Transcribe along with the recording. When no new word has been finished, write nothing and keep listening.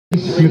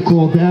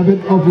Nicole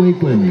Davitt of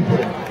Lakeland.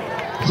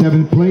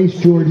 7th place,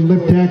 Jordan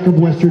Liptak of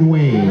Western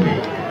Wayne.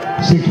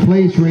 6th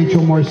place,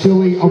 Rachel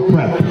Marsili of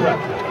Prep.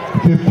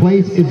 5th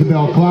place,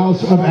 Isabel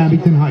Klaus of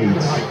Abington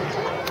Heights.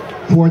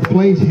 4th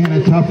place,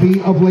 Hannah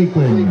Tuffy of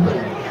Lakeland.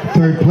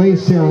 3rd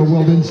place, Sarah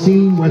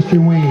Wildenstein,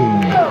 Western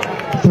Wayne.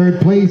 3rd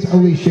place,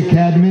 Alicia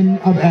Cadman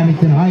of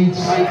Abington Heights.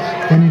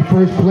 And in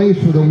 1st place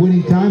for the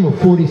winning time of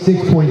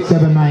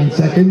 46.79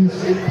 seconds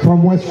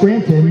from West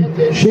Scranton,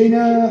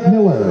 Shayna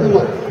Miller.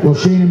 Will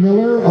Shayna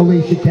Miller,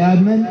 Alicia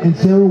Cadman, and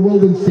Sarah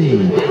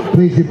Wildenstein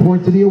please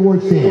report to the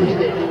award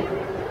stand.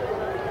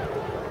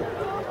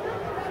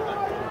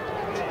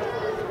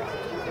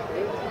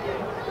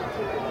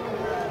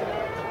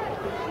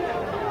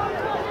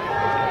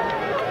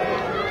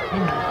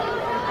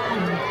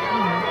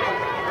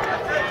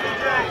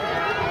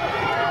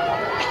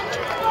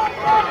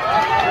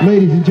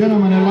 Ladies and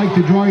gentlemen, I'd like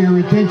to draw your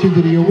attention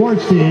to the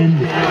award stand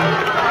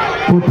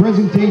for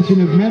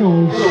presentation of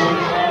medals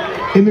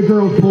in the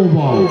girls pole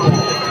vault.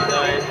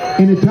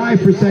 In a tie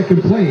for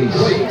 2nd place,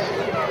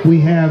 we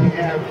have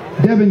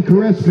Devin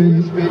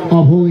Carespin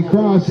of Holy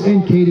Cross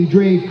and Katie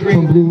Drake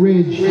from Blue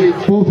Ridge,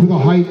 both with a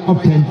height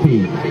of 10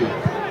 feet.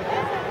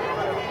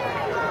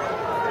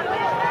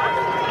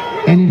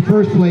 And in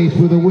 1st place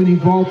with a winning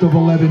vault of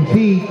 11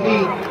 feet,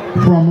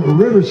 from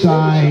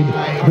Riverside,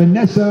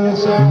 Vanessa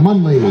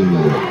Munley.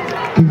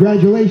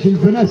 Congratulations,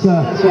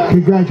 Vanessa.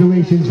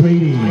 Congratulations,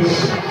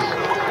 ladies.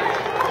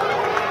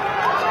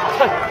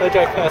 That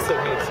guy passed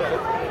at me.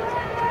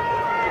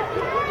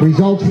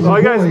 Results from the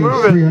boys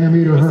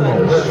 300-meter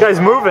hurdles. Guy's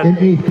moving. In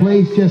 8th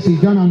place, Jesse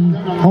Dunham,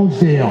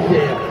 Honesdale.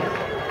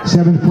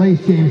 7th place,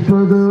 James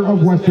Berger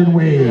of Western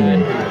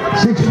Wayne.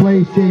 6th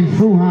place, James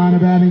Fruhan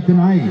of Abington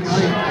Heights.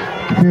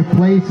 5th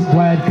place,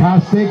 Vlad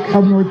Kostic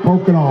of North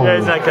Pocono. Yeah,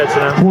 he's not catching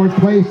him. 4th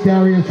place,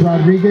 Darius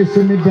Rodriguez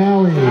of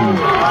Mid-Valley.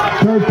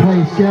 3rd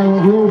place,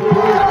 Garrett Roop,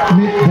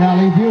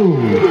 Mid-Valley View.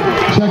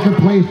 2nd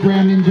place,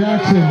 Brandon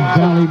Jackson,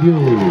 Valley View.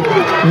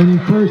 And in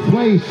 1st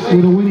place,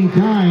 with a winning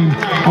time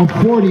of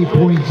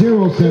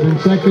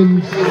 40.07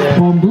 seconds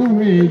from Blue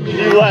Ridge,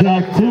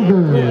 Zach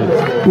Kruger.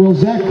 Will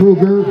Zach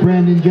Kruger,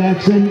 Brandon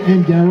Jackson,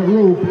 and Garrett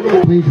Roop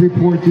please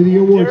report to the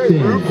award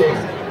stand?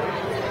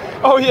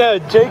 Oh yeah,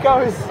 Jake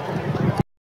always...